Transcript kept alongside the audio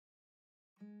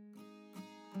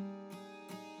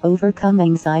Overcome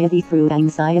anxiety through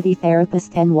Anxiety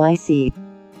Therapist NYC.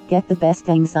 Get the best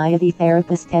Anxiety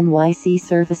Therapist NYC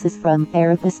services from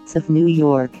therapists of New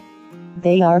York.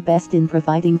 They are best in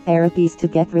providing therapies to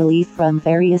get relief from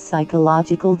various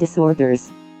psychological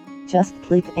disorders. Just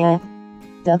click at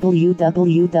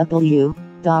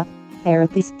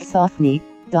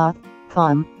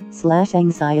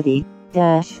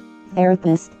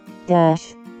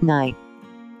www.therapistsophnie.com/anxiety-therapist-night.